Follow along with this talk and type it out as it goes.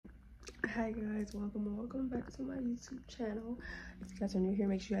Hi guys, welcome back to my YouTube channel. If you guys are new here,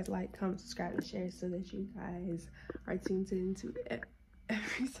 make sure you guys like, comment, subscribe, and share so that you guys are tuned into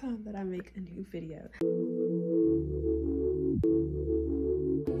every time that I make a new video.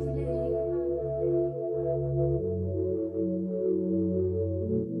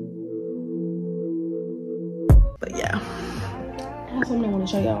 But yeah, I have something I want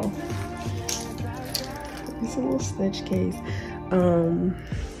to show y'all. It's a little stitch case.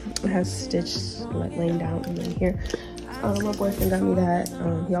 It has stitch like laying down and then here. My boyfriend got me that.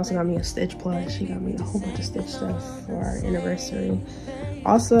 He also got me a stitch plush. He got me a whole bunch of stitch stuff for our anniversary.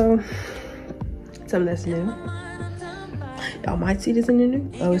 Also, something that's new. Y'all might see this in the new.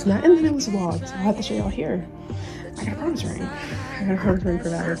 Oh, it's not. And then it was vlogged, so I'll have to show y'all here. I got a promise ring. I got a promise ring for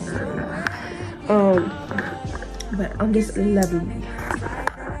Valentine's Day. But on this lovely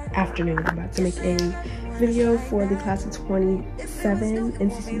afternoon, I'm about to make a video for the class of 27,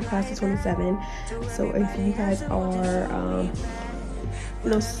 Nccu class of 27. So if you guys are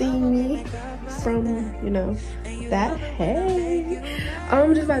seeing me from that, hey,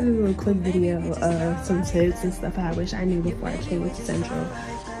 I'm just about to do a little quick video of some tips and stuff I wish I knew before I came into Central.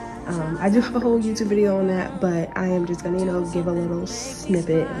 I do have a whole YouTube video on that, but I am just gonna give a little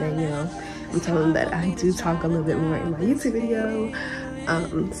snippet, and then I'm telling them that I do talk a little bit more in my YouTube video.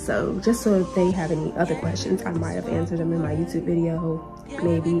 So just so if they have any other questions, I might have answered them in my YouTube video,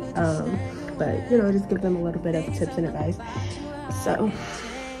 maybe. But just give them a little bit of tips and advice. So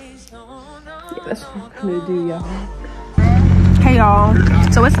yeah, that's what I'm gonna do, y'all. Hey y'all,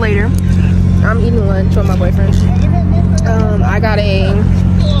 so it's later. I'm eating lunch with my boyfriend. I got a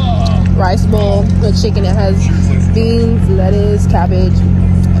rice bowl with chicken. It has beans, lettuce, cabbage,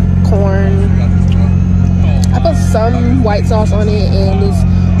 corn. I put some white sauce on it and this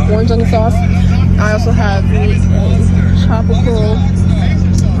orange onion sauce. I also have a tropical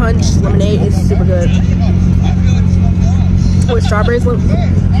punch lemonade. It's super good with strawberries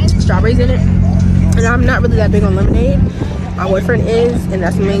in it. And I'm not really that big on lemonade. My boyfriend is, and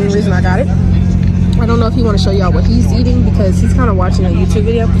that's the main reason I got it. I don't know if he want to show y'all what he's eating because he's kind of watching a YouTube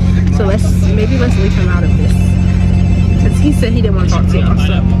video. So let's leave him out of this because he said he didn't want to talk to y'all.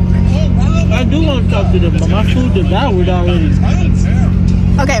 So I do want to talk to them, but my food devoured already.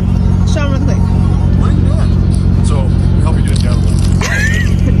 Okay, show them real quick. So, help me do it down a little.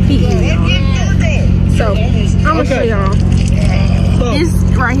 So, I'm going to show y'all. This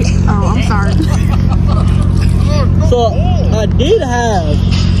right here. Oh, I'm sorry. So, I did have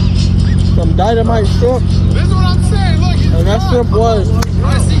some dynamite shrimp. This is what I'm saying. Look, and that shrimp was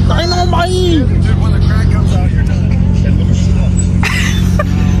dynamite.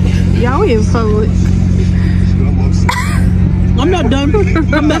 Y'all in public. I'm not done.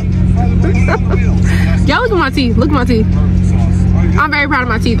 I'm not. Y'all look at my teeth. Look at my teeth. I'm very proud of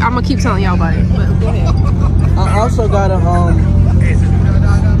my teeth. I'm gonna keep telling y'all about it. But go ahead. I also got a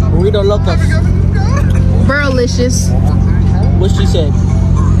burrito locos. Burlicious. What she said.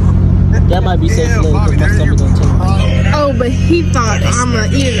 That might be safe for later because my stomach gonna change. Oh, but he thought I'm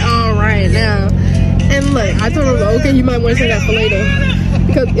gonna eat it all right now. And look, I told him, okay, you might want to say that for later.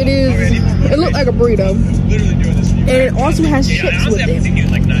 Because it looked like a burrito. And it also has chips with it.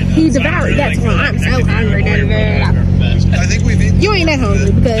 He devoured that. I'm so hungry. You ain't that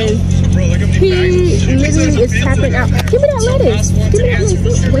hungry because he literally is tapping out. Give me that lettuce. Give me that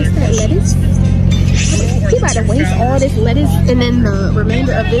lettuce. Don't waste that lettuce. He about to waste all this lettuce and then the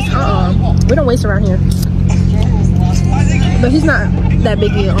remainder of this. We don't waste around here. But he's not that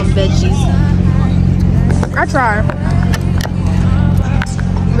big on veggies. I try.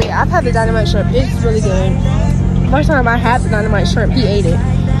 But yeah, I've had the dynamite shrimp. It's really good. First time I had the dynamite shrimp, he ate it.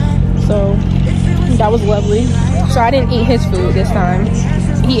 So that was lovely. So I didn't eat his food this time.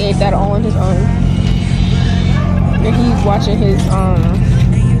 He ate that all on his own. And he's watching his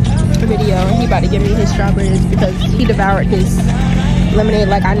video and he about to give me his strawberries because he devoured his lemonade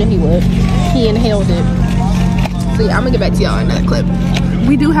like I knew he would. He inhaled it. So yeah, I'm gonna get back to y'all in that clip.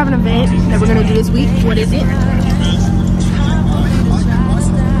 We do have an event that we're gonna do this week. What is it?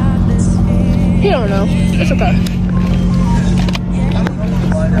 He don't know. It's okay.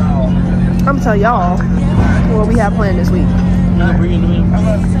 I'm gonna tell y'all what we have planned this week.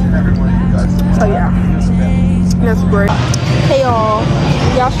 So yeah, that's great. Hey y'all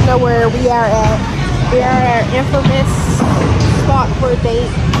should know where we are at. We are at our infamous spot for a date,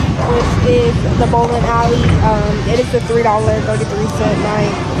 which is the bowling alley. It is the $3.33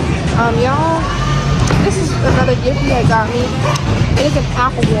 night. Y'all, this is another gift he had got me. It is an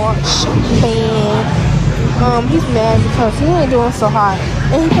Apple Watch band. He's mad because he ain't doing so hot,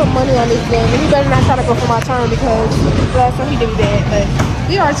 and he put money on this game, and he better not try to go for my turn because last time he did me bad. But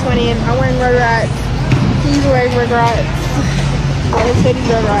we are twinning. I'm wearing Rugrats. He's wearing Rugrats. His hoodie's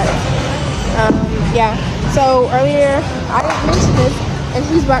Rugrats. Yeah. So earlier, I didn't mention this, and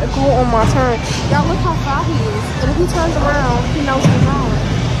he's about to go on my turn. Y'all look how far he is. And if he turns around, he knows he's wrong.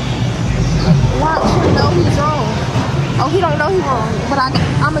 Watch him know he's wrong. Oh, he don't know he's wrong. But I'm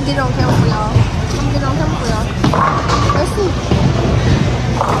gonna get it on camera for y'all. Let's see.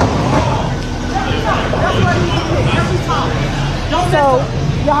 So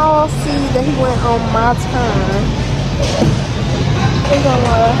y'all see that he went on my turn. They're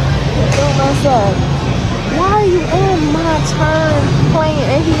gonna don't mess up. Why are you on my turn playing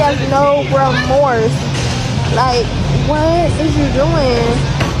and he has no remorse? Like, what is you doing?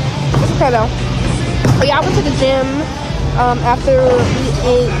 It's okay though. But yeah, I went to the gym after we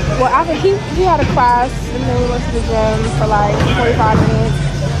ate. Well, after he had a class, and then we went to the gym for like 45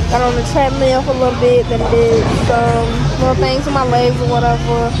 minutes. Got on the treadmill for a little bit, then did some little things with my legs or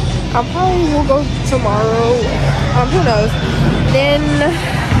whatever. I probably will go tomorrow. Who knows? Then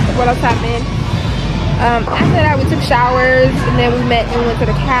what else happened? After that, we took showers, and then we met and went to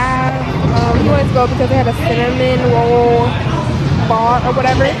the cab. He wanted to go because they had a cinnamon roll bar or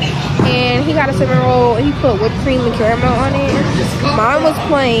whatever, and he got a cinnamon roll and he put whipped cream and caramel on it. Mine was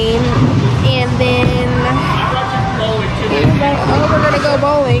plain, and then he was like, oh, we're gonna go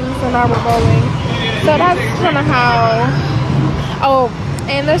bowling, so now we're bowling. So that's kind of how. Oh,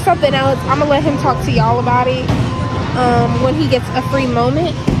 and there's something else. I'm gonna let him talk to y'all about it when he gets a free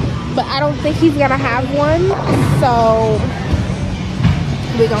moment, but I don't think he's gonna have one, so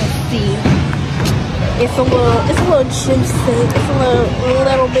we're gonna see. It's a little juicy. It's a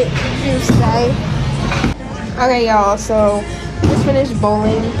little bit juicy. Okay, y'all. So just finished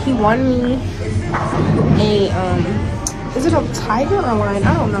bowling. He won me a is it a tiger or a lion?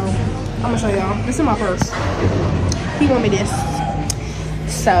 I don't know. I'm gonna show y'all. This is my purse. He won me this.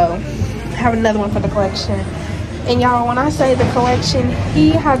 So I have another one for the collection. And y'all, when I say the collection,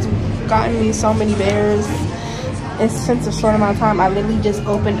 he has gotten me so many bears. And since a short amount of time, I literally just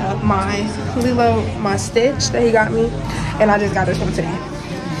opened up my Stitch that he got me, and I just got this one today.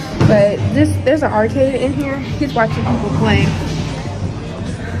 But there's an arcade in here. He's watching people play,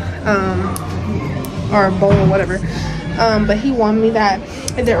 or bowl or whatever. But he won me that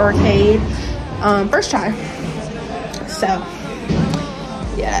at the arcade first try. So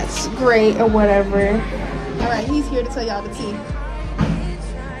yeah, it's great or whatever. All right, he's here to tell y'all the tea.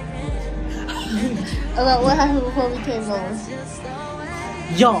 About what happened before we came home.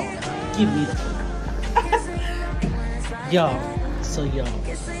 Y'all, give me that.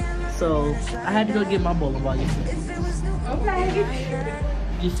 So I had to go get my bowling ball. Okay.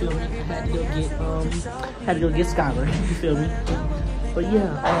 You feel me? I had to go get Skylar. You feel me? But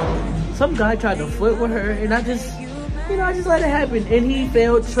yeah, some guy tried to flirt with her, and I just let it happen, and he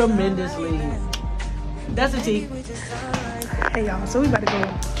failed tremendously. That's the tea. Hey y'all, so we about to go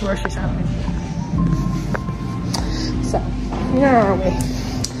grocery shopping. So we're on our way,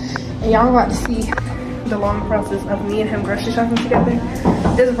 and y'all about to see the long process of me and him grocery shopping together.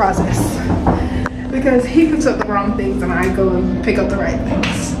 It's a process because he picks up the wrong things and I go and pick up the right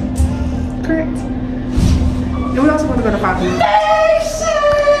things. Correct. And we also want to go to Five Below.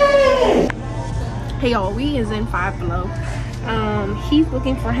 Hey y'all, we is in Five Below. He's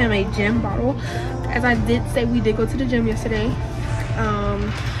looking for him a gym bottle. As I did say, we did go to the gym yesterday.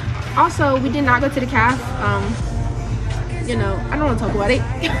 Also, we did not go to the calf. You know, I don't want to talk about it.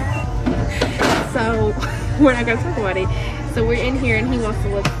 So we're not gonna talk about it. So we're in here, and he wants to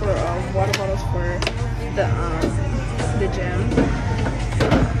look for water bottles for the gym.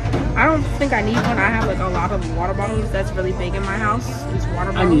 I don't think I need one. I have like a lot of water bottles that's really big in my house. It's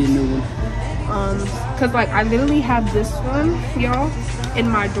water bottles. I need a new one. Cause like I literally have this one, y'all, in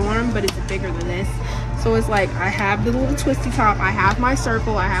my dorm, but it's bigger than this. So it's like I have the little twisty top, I have my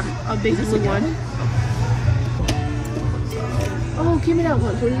circle, I have a big blue one. Oh, give me that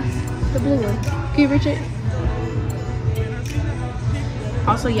one, please. The blue one. Can you reach it?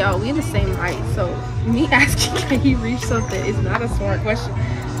 Also, y'all, we the same height, so me asking can you reach something is not a smart question.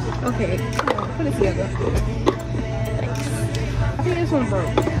 Okay, come on, put it together. Thanks. I think this one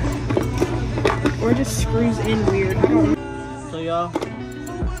broke. Or it just screws in weird. I don't know. So y'all,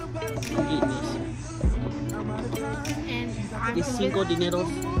 I'm eating this. And It's Cinco Dineros.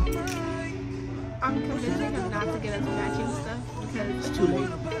 I'm convincing him not to get us matching stuff because It's too late.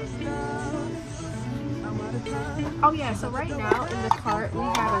 oh yeah, so right now in the cart we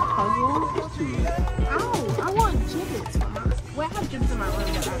have a puzzle. It's too late. Ow, I want gibbets for mine. Well, I have gibbets in my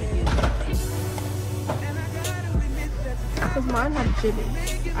room that I don't use. Because mine have gibbets.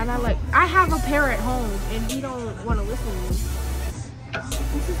 And I have a pair at home and he don't want to listen to me.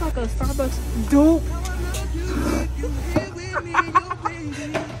 This is like a Starbucks dupe.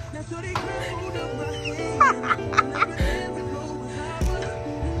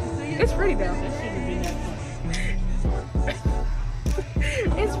 It's pretty though.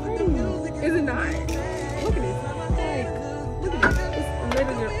 It's pretty. Is it not? Look at it. Like, look at it. It's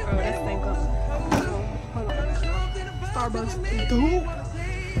literally. Oh, that's the same color. Hold on. Starbucks dupe.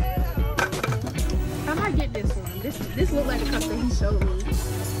 I might get this one. This looked like the cup that he showed me.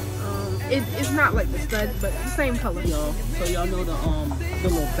 It's not like the studs, but the same color. Y'all, so y'all know the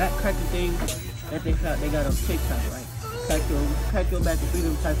little back cracker thing that they got on TikTok, right? Crack your back to 3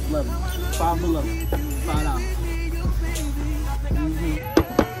 different types of levels. $5 below, $5.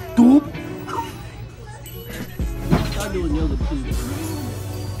 Doop. Start doing yoga too.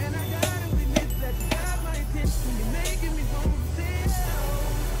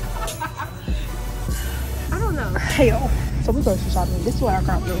 I don't know. Hey yo, so we grocery shopping. This is what our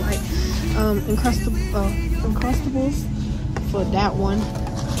cart look like. Uncrustables for that one.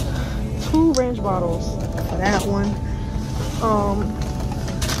 2 ranch bottles for that one.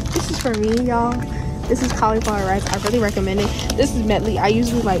 This is for me, y'all. This is cauliflower rice. I really recommend it. This is medley. I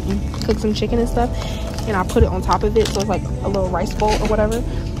usually like cook some chicken and stuff, and I put it on top of it, so it's like a little rice bowl or whatever.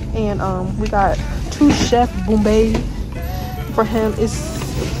 And we got 2 Chef Bombay for him.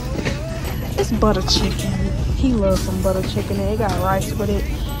 It's butter chicken. He loves some butter chicken, and it got rice with it.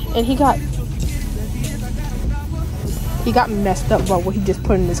 And he got messed up about what he just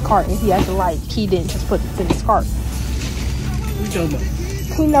put in his cart, and he acted like he didn't just put it in his cart.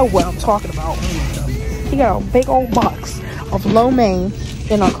 He know what I'm talking about. He got a big old box of lo mein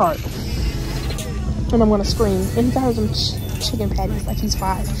in our cart, and I'm gonna scream. And he got some chicken patties like he's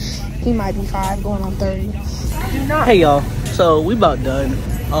 5. He might be 5, going on 30. Hey y'all, so we about done.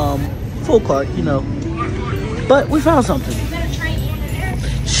 Full cart, you know, but we found something.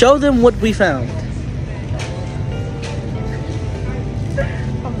 Show them what we found.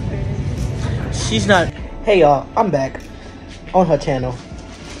 She's not. Hey y'all, I'm back on her channel.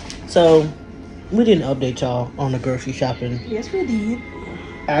 So we didn't update y'all on the grocery shopping. Yes, we did.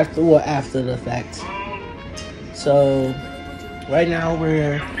 After the fact. So right now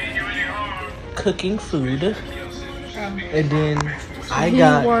we're cooking food, and then He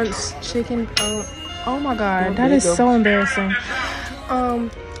wants chicken. Oh my god, that is so embarrassing.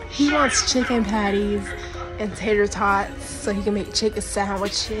 He wants chicken patties and tater tots so he can make chicken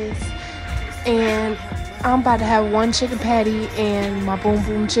sandwiches. And I'm about to have 1 chicken patty and my boom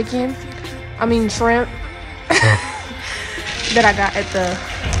boom chicken. I mean shrimp that I got at the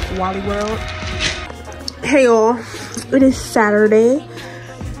Wally World. Hey y'all, it is Saturday.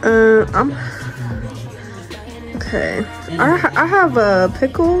 Okay. I have a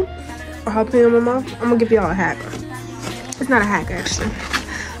pickle or jalapeno in my mouth. I'm gonna give y'all a hack. It's not a hack actually.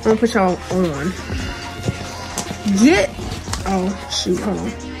 I'm gonna put y'all on. Oh shoot, hold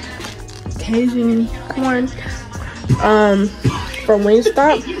on. Cajun corn from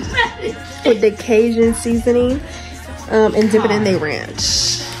Wingstop with the Cajun seasoning and dip it in their ranch.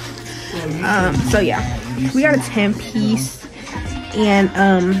 So yeah, we got a 10-piece and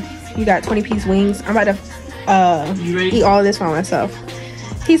you got 20-piece wings. I'm about to eat all of this by myself.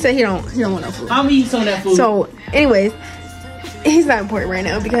 He said he don't want no food. I'm eating some of that food. So anyways, he's not important right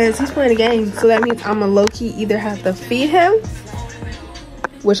now because he's playing a game. So that means I'm gonna low-key either have to feed him,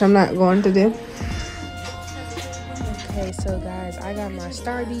 which I'm not going to do. Okay, so guys, I got my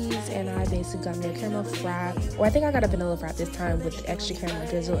Starbies and I basically got me a caramel frap. Well, I think I got a vanilla frap this time with extra caramel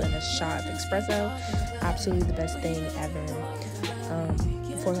drizzle and a shot of espresso. Absolutely the best thing ever.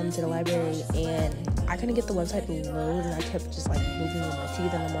 Before coming to the library, and I couldn't get the website to load, and I kept just like moving with my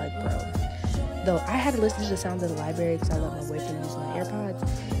teeth, and I'm like, bro. Though I had to listen to the sounds of the library because I let my boyfriend use my AirPods,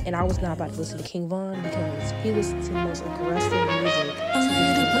 and I was not about to listen to King Von because he listens to the most aggressive music.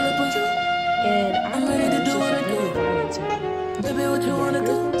 And I thought it was just really violent to me.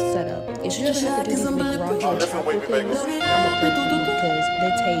 Setup. If you ever have to do these big raw hair travel things, I'm a person because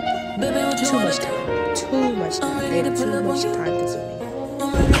they take too much time. They're too much time consuming.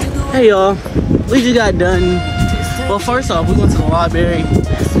 Hey y'all, we just got done. Well, first off, we went to the library.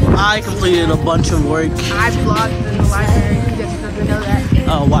 I completed a bunch of work. I vlogged in the library. He just doesn't know that.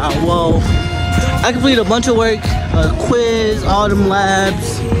 Oh wow, well, I completed a bunch of work, a quiz, all them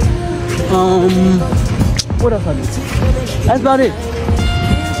labs. What else I did? That's about it.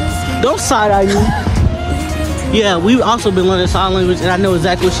 Don't side-eye me. Yeah, we've also been learning sign language, and I know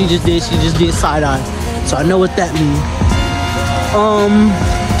exactly what she just did. She just did side-eye, so I know what that means.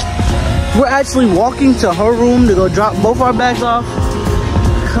 We're actually walking to her room to go drop both our bags off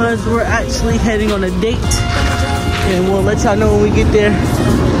because we're actually heading on a date and we'll let y'all know when we get there.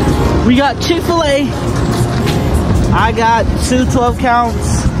 We got Chick-fil-A. I got 2 12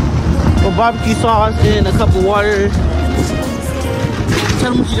 counts with barbecue sauce and a cup of water.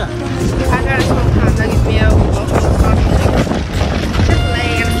 Tell them what you got. I got a 12-pound nugget meal with both of Chick-fil-A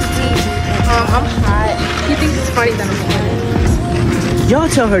and I'm hot. He thinks it's funny that I'm sweating. Y'all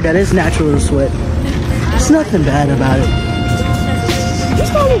tell her that it's natural to sweat. There's nothing bad about it. You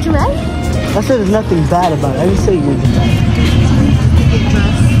told me, Jermaine? I said there's nothing bad about it. I didn't say anything bad.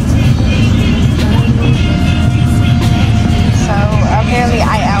 So apparently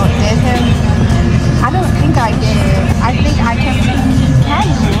I outdid him. I don't think I did. I think I kept it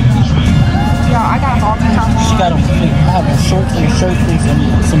casual. Yo, I got a ball top on. She got on fit. I have a short and shirt and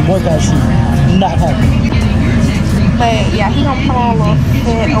some workout shoes. Not happy. But yeah, he gonna put on a little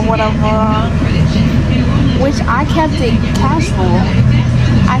fit or whatever. Which I kept it casual.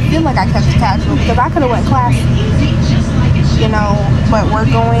 I feel like I kept it casual because I could have went classy. You know, but we're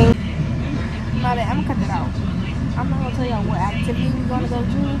going. I'm gonna cut it out. I'm not gonna tell y'all what activity we're gonna go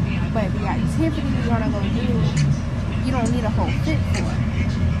do, but the activity we're gonna go do, you don't need a whole fit for.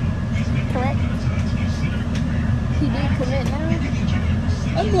 Correct? He did commit now.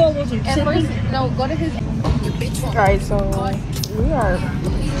 I knew I wasn't First, no, go to his. Alright, so we are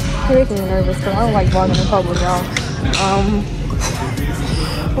pretty nervous because I don't like vlogging in public, y'all.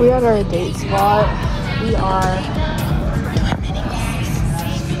 We are at our date spot. We are.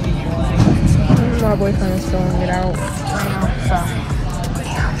 My boyfriend is filling it out right now, so.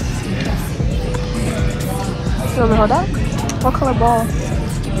 You want me to hold that? What color ball?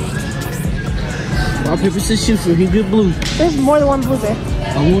 Rock, paper, scissors, shoot, so he get blue. There's more than one blue there.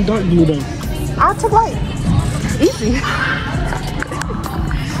 I want dark blue though. I took white. Easy.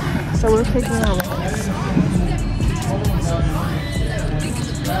 So we're picking out.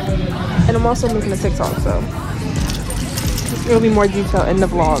 And I'm also making a TikTok, so it'll be more detail in the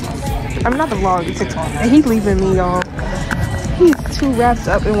vlog. I'm not the vlog, the TikTok. And he's leaving me, y'all. He's too wrapped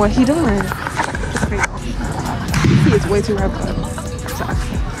up in what he's doing. He is way too wrapped up. So,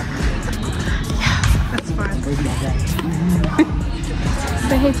 yeah, that's fine.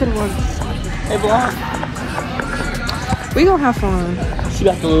 Say hey to the world. Hey vlog. We gonna have fun. She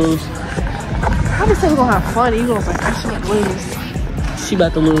about to lose. I just say we're gonna have fun. You gonna like, I should lose. She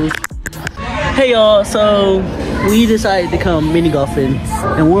about to lose. Hey y'all, so we decided to come mini golfing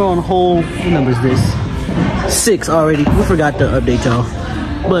and we're on hole, what number is this? 6 already. We forgot to update y'all.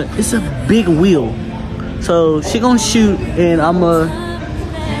 But it's a big wheel. So she gonna shoot and I'm gonna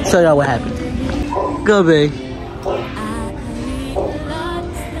show y'all what happened. Go, babe.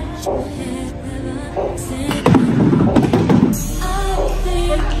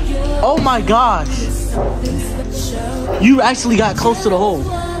 Oh my gosh. You actually got close to the hole.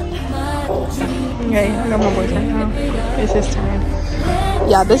 Okay, I got my boyfriend now. It's his turn.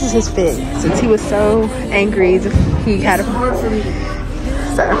 Yeah, this is his fit. Since he was so angry, he had a...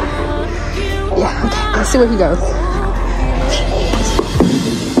 So, yeah, okay, let's see where he goes.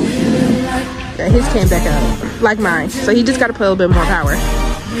 Yeah, his came back up, like mine. So he just got to put a little bit more power.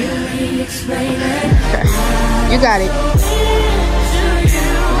 Okay, you got it.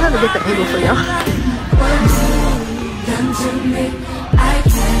 I'm trying to get the angle for y'all.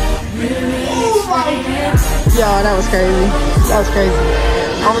 Yo, that was crazy. That was crazy.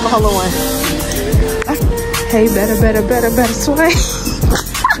 Over the whole one. Hey, better sway.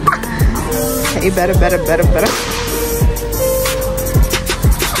 Hey, better.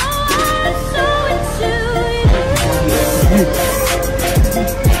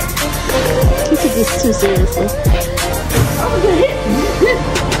 He took this too seriously.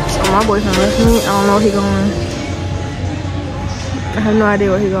 So my boyfriend left me. I don't know where he going. I have no idea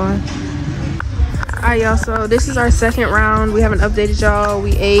where he going. Alright, y'all, so this is our second round. We haven't updated y'all.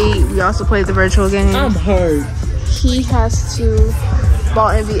 We ate. We also played the virtual game. I'm hurt. He has to ball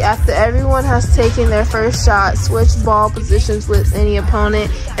envy. After everyone has taken their first shot, switch ball positions with any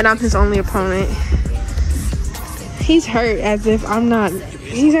opponent, and I'm his only opponent. He's hurt as if I'm not.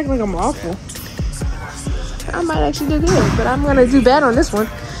 He's acting like I'm awful. I might actually do good, but I'm gonna do bad on this one.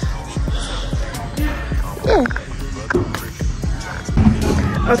 Yeah.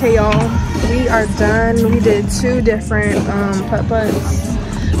 Okay, y'all, we are done. We did 2 different putt-putts.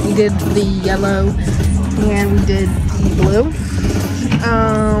 We did the yellow and we did the blue.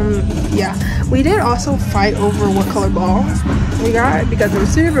 Yeah, we did also fight over what color ball we got because there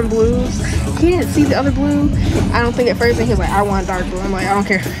was 2 different blues. He didn't see the other blue, I don't think at first, and he was like, I want dark blue. I'm like, I don't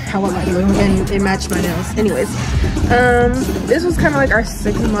care, I want light blue, and it matched my nails. Anyways, this was kind of like our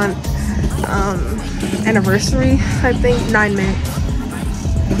 6-month anniversary, I think. 9 minutes.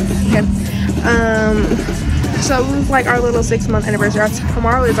 Okay. So it was like our little 6-month anniversary.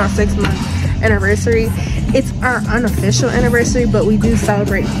 Tomorrow is our 6-month anniversary. It's our unofficial anniversary, but we do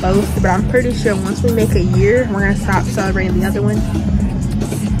celebrate both. But I'm pretty sure once we make a year, we're gonna stop celebrating the other one.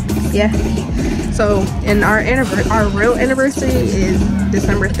 Yeah. So, and our real anniversary is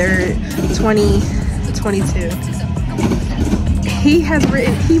December 3rd, 2022.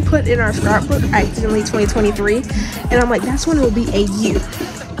 He put in our scrapbook accidentally 2023, and I'm like, that's when it will be a year.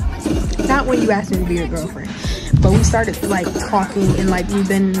 Not when you asked me to be your girlfriend. But we started like talking, and like we've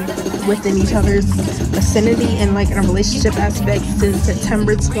been within each other's vicinity and like in a relationship aspect since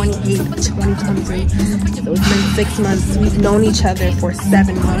September 28th, 2023. So it's been 6 months. We've known each other for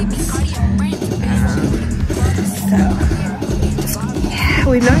 7 months. Yeah,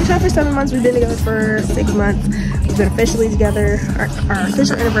 we've known each other for 7 months. We've been together for 6 months. We've been officially together. Our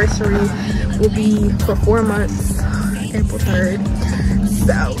official anniversary will be for 4 months, April 3rd.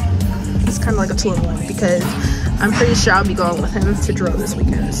 So it's kind of like a 2-in-1 because I'm pretty sure I'll be going with him to drill this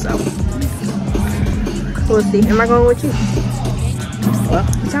weekend. So we'll see. Am I going with you? Well,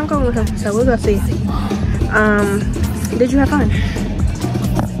 I'm going with him. So we'll go see. Did you have fun?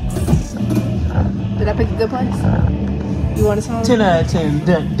 Did I pick a good place? You want a song? 10 out of 10,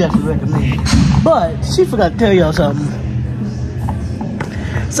 definitely recommend. But she forgot to tell y'all something.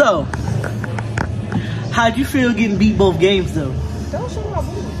 So, how'd you feel getting beat both games though? Don't show my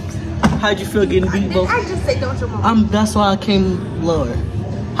boobs. How'd you feel getting beat both? I just say don't show my boobs. That's why I came lower.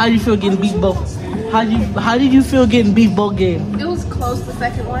 How'd you feel getting beat both? How did you feel getting beat both games? It was close the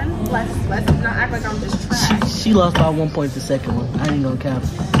second one. Let's not act like I'm just trash. She lost by 1 point the second one. I ain't gonna cap.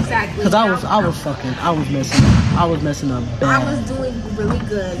 Exactly. Cause I was messing up. I was messing up bad. I was doing really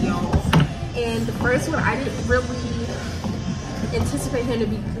good, y'all. And the first one, I didn't really anticipate him to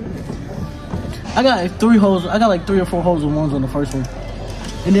be good. I got like 3 holes. I got like 3 or 4 holes in ones on the first one,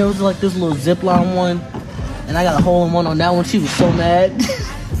 and there was like this little zip line one, and I got a hole in one on that one. She was so mad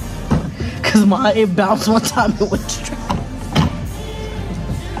because it bounced one time and went straight.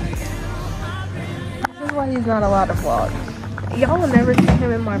 This is why he's not allowed to vlog. Y'all will never see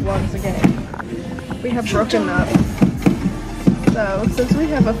him in my vlogs again. We have broken up. So since we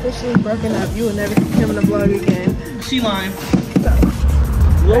have officially broken up, you will never see him in a vlog again. She lying. So,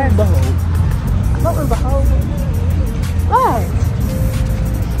 Lo and behold. Lo and behold. What?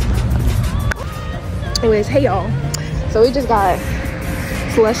 Anyways, hey y'all. So we just got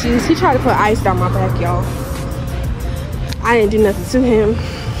slushies. He tried to put ice down my back, y'all. I didn't do nothing to him.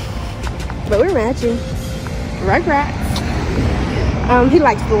 But we're matching. Rugrats. He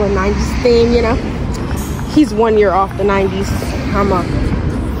likes the little 90s theme, you know. He's 1 year off the 90s.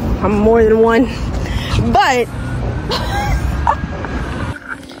 I'm more than one. But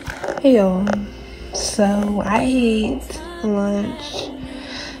hey y'all. So I ate lunch.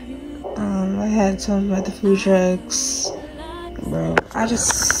 I had told him about the food trucks. Bro,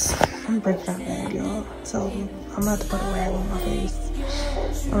 I'm breaking out bad, y'all. So I'm about to put a rag on my face.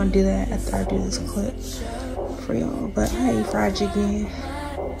 I'm gonna do that after I do this clip for y'all. But I ate fried chicken,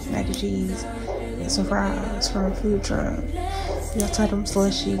 mac and cheese, and some fries from a food truck. Y'all tried them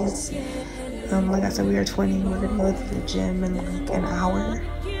slushies. Like I said, we are 20. We're gonna go to the gym in like an hour.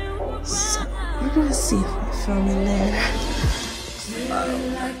 So you're gonna see if I film in there.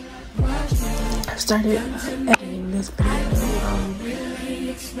 I started editing this video.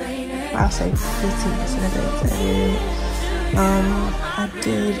 I'll say 15 minutes in advance. I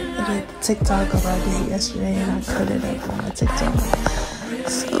did edit TikTok like I did yesterday, and I put it up on my TikTok.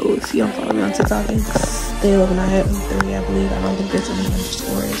 So if you don't follow me on TikTok, it's Day 11 I had 3, I believe. I don't think there's any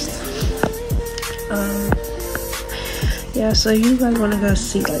underscores. Yeah, so you guys want to go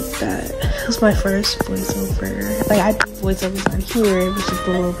see like that. It was my first voiceover. Like I do voiceovers on here, which is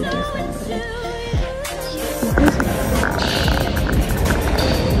a little bit different. But yeah.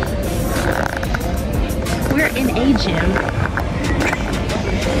 We're in a gym.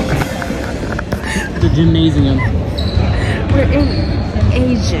 The gymnasium. We're in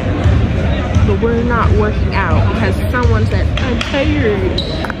a gym, but we're not working out because someone said I'm tired.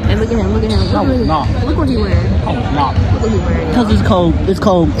 And look at him, look at him. Look what he's wearing. Oh, no. Look what he's wearing. Because it's cold. It's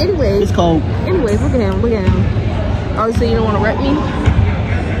cold. Anyways. It's cold. Anyways, look at him, look at him. Oh, so you don't want to rep me? No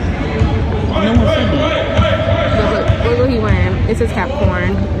one said that. Look what he's wearing. It says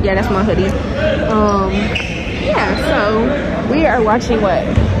Capricorn. Yeah, that's my hoodie. Yeah, so we are watching what?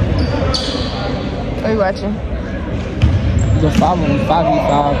 What are you watching? The 5v5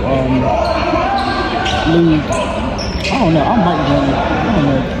 league. I don't know. I might join it. I don't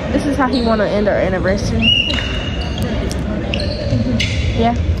know. This is how he want to end our anniversary.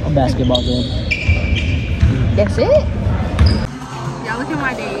 Yeah. A basketball game. That's it. Y'all look at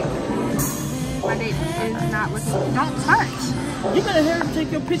my date. My date is not looking. Don't touch. You gotta have to take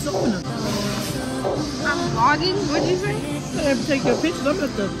your picture. Open it. I'm vlogging. What'd you say? You gotta have to take your pictures. I'm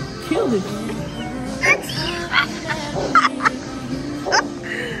about to kill this.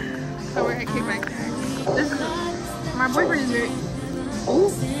 So we're at kickback time. This is my boyfriend is very.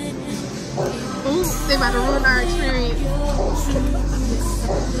 Ooh, they about to ruin our experience.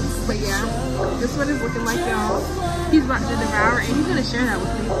 But yeah, this is what it's looking like, y'all. He's about to devour, and he's gonna share that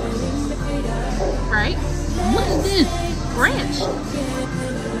with me. Right? What is this? Ranch.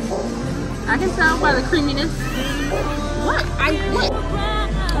 I can tell by the creaminess. What? What?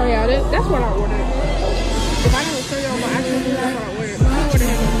 Oh yeah, that's what I ordered. If I didn't show y'all my actual food, that's what I ordered. I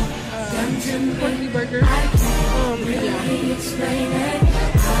ordered porky burger. Yeah.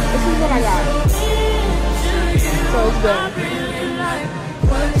 This is what I got. So it's good.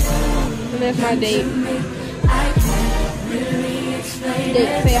 And that's my date.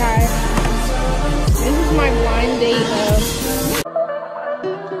 Date, say hi. This is my blind date of